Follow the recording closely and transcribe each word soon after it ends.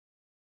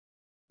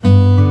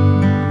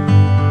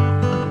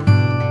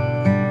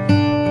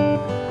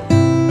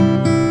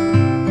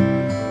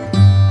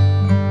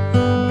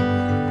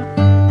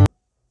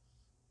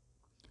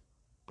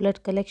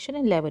Blood collection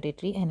in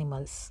laboratory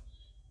animals.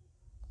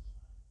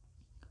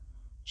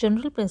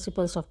 General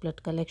principles of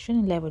blood collection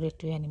in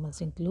laboratory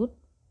animals include: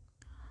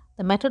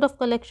 the method of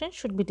collection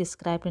should be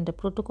described in the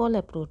protocol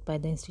approved by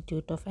the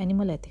Institute of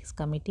Animal Ethics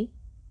Committee.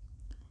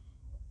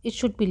 It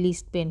should be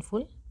least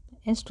painful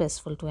and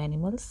stressful to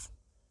animals.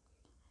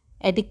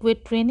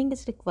 Adequate training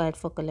is required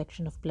for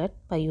collection of blood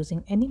by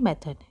using any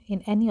method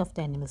in any of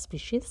the animal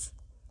species.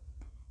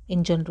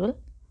 In general,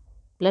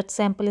 blood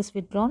sample is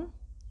withdrawn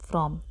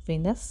from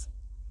venous,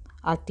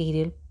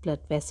 arterial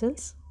blood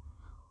vessels,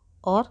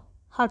 or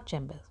heart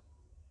chamber.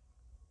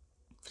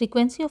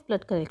 Frequency of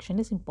blood collection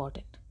is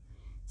important,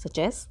 such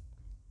as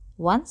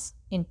once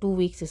in 2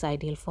 weeks is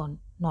ideal for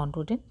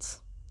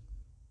non-rodents.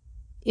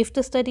 If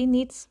the study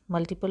needs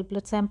multiple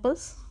blood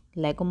samples,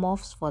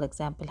 lagomorphs, for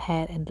example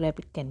hare and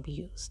rabbit, can be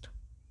used.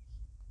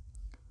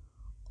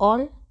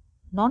 All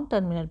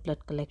non-terminal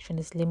blood collection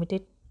is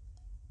limited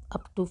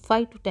up to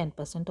 5 to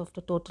 10% of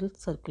the total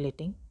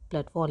circulating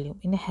blood volume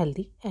in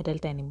healthy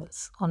adult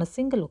animals on a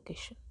single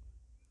occasion.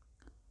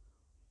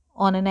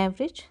 On an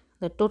average,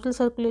 the total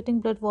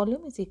circulating blood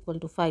volume is equal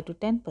to 5 to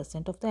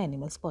 10% of the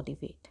animal's body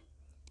weight.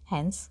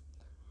 Hence,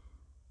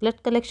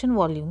 blood collection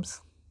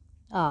volumes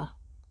are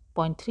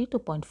 0.3 to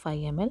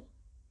 0.5 ml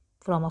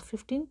from a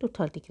 15 to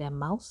 30 gram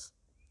mouse,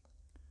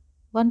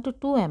 1 to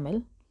 2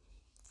 ml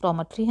from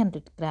a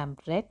 300 gram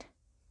rat,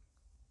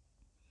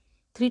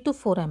 3 to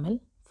 4 ml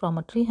from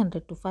a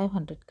 300 to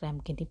 500 gram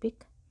guinea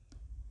pig,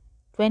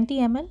 20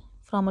 ml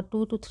from a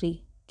 2 to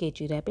 3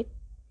 kg rabbit,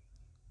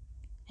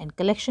 and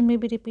collection may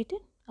be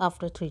repeated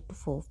after 3 to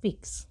 4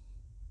 weeks.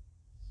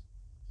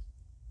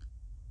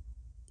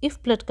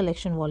 If blood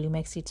collection volume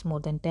exceeds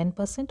more than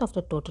 10% of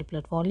the total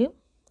blood volume,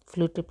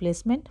 fluid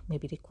replacement may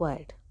be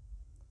required.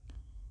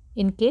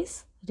 In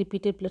case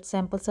repeated blood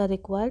samples are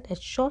required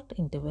at short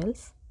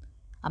intervals,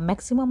 a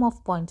maximum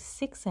of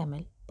 0.6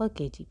 ml per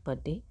kg per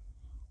day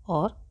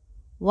or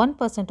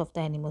 1% of the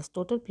animal's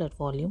total blood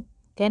volume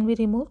can be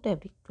removed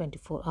every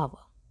 24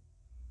 hours.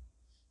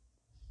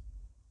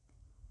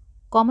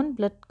 Common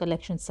blood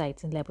collection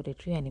sites in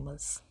laboratory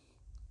animals.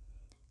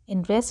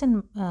 In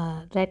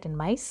rat and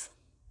mice,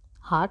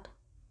 heart,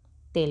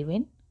 tail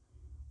vein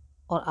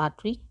or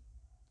artery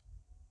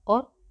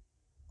or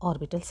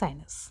orbital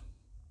sinus.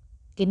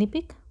 Guinea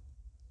pig,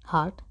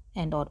 heart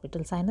and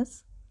orbital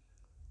sinus.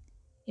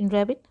 In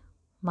rabbit,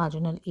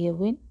 marginal ear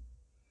vein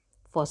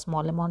for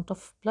small amount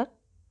of blood,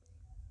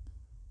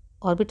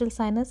 orbital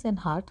sinus and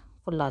heart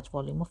for large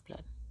volume of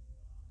blood.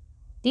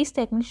 These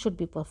techniques should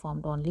be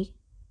performed only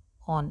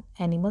on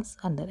animals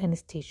under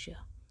anesthesia,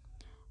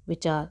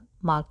 which are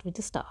marked with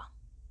a star.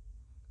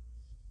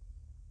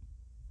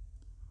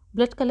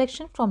 Blood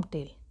collection from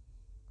tail,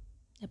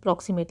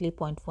 approximately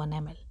 0.1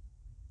 ml.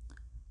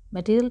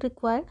 Material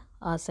required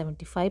are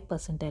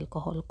 75%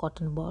 alcohol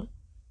cotton ball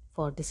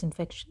for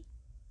disinfection,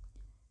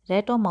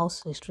 rat or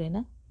mouse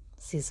restrainer,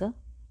 scissor,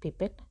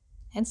 pipette,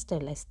 and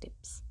sterilized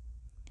tips.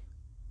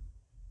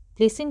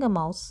 Placing a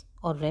mouse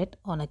or rat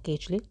on a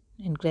cage lid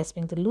and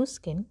grasping the loose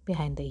skin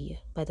behind the ear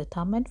by the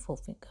thumb and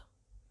forefinger.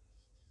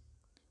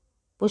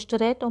 Push the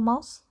rat or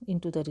mouse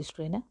into the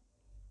restrainer.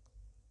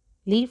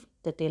 Leave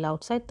the tail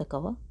outside the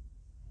cover.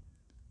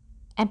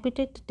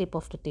 Amputate the tip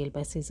of the tail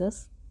by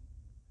scissors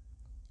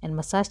and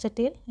massage the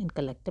tail and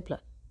collect the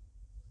blood.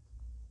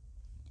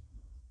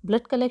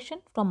 Blood collection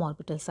from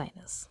orbital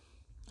sinus.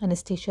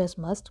 Anesthesia is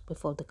must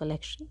before the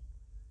collection.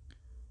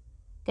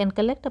 Can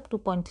collect up to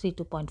 0.3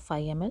 to 0.5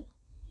 ml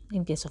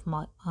in case of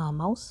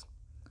mouse,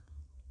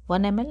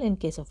 1 ml in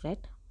case of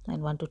rat,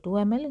 and 1 to 2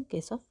 ml in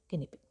case of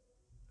guinea pig.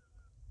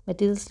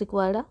 Materials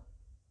required are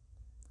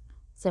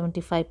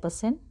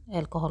 75%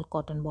 alcohol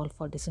cotton ball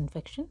for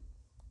disinfection,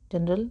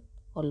 general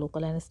or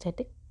local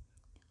anesthetic,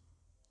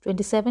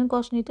 27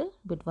 gauge needle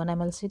with 1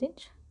 ml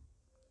syringe,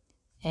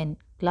 and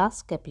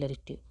glass capillary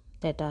tube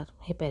that are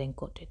heparin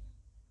coated.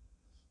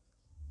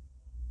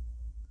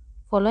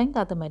 Following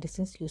are the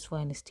medicines used for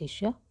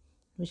anesthesia,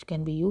 which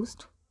can be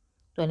used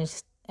to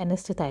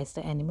anesthetize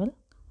the animal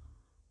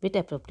with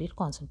appropriate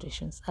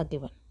concentrations are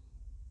given.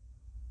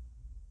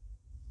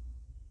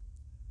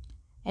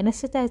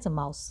 Anesthetize a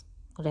mouse,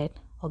 rat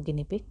or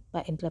guinea pig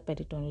by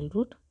intraperitoneal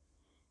route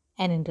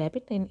and in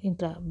rabbit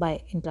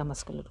by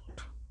intramuscular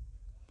route.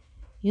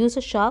 Use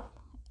a sharp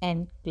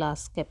end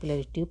glass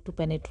capillary tube to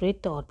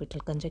penetrate the orbital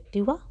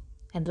conjunctiva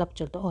and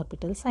rupture the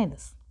orbital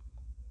sinus.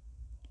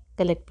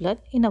 Collect blood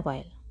in a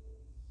vial.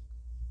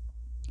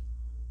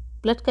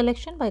 Blood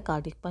collection by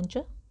cardiac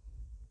puncture.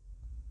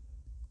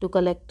 To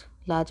collect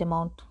large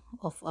amount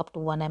of up to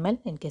 1 ml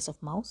in case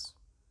of mouse,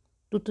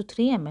 2 to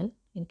 3 ml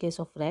in case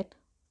of rat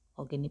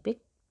or guinea pig,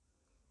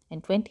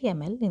 and 20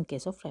 ml in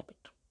case of rabbit.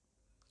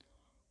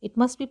 It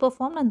must be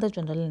performed under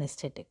general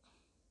anesthetic.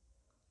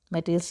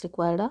 Materials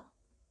required are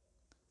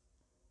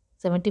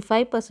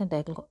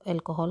 75%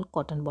 alcohol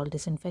cotton ball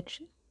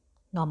disinfection,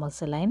 normal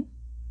saline,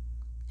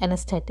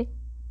 anesthetic,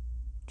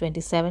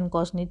 27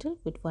 gauge needle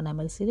with 1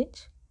 ml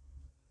syringe,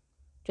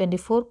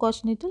 24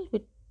 gauge needle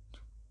with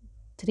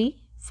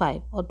 3,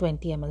 5 or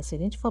 20 ml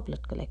syringe for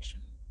blood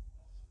collection.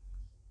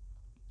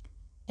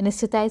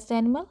 Anesthetize the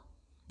animal.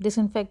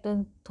 Disinfect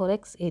the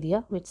thorax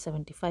area with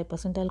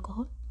 75%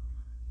 alcohol.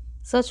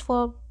 Search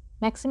for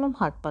maximum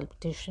heart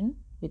palpitation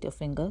with your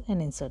finger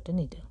and insert a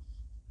needle.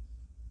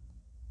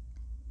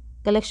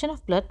 Collection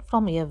of blood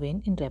from ear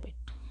vein in rabbit.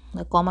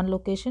 A common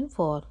location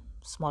for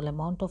small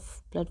amount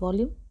of blood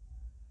volume.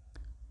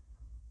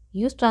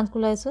 Use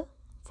tranquilizer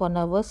for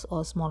nervous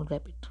or small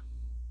rabbit.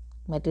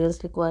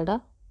 Materials required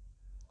are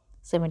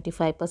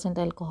 75%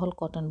 alcohol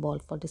cotton ball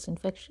for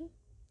disinfection,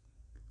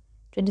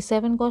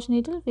 27 gauge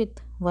needle with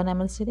 1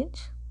 ml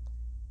syringe,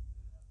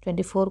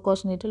 24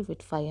 gauge needle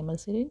with 5 ml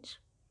syringe,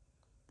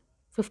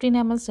 15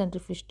 ml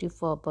centrifuge tube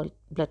for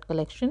blood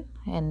collection,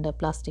 and a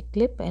plastic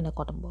clip and a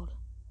cotton ball.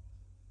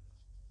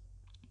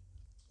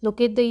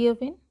 Locate the ear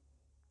vein.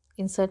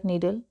 Insert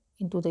needle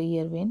into the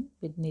ear vein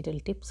with needle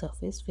tip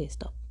surface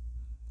faced up.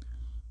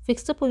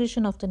 Fix the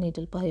position of the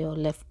needle by your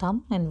left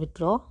thumb and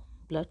withdraw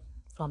blood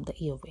from the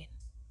ear vein.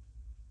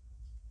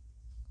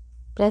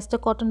 Press the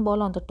cotton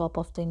ball on the top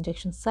of the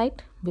injection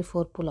site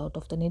before pull out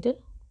of the needle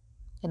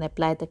and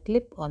apply the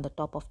clip on the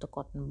top of the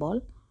cotton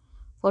ball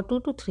for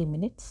 2 to 3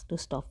 minutes to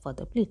stop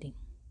further bleeding.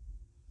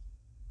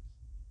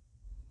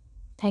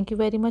 Thank you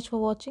very much for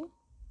watching.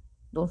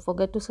 Don't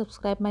forget to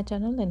subscribe my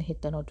channel and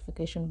hit the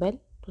notification bell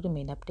to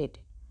remain updated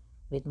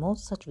with more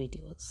such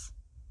videos.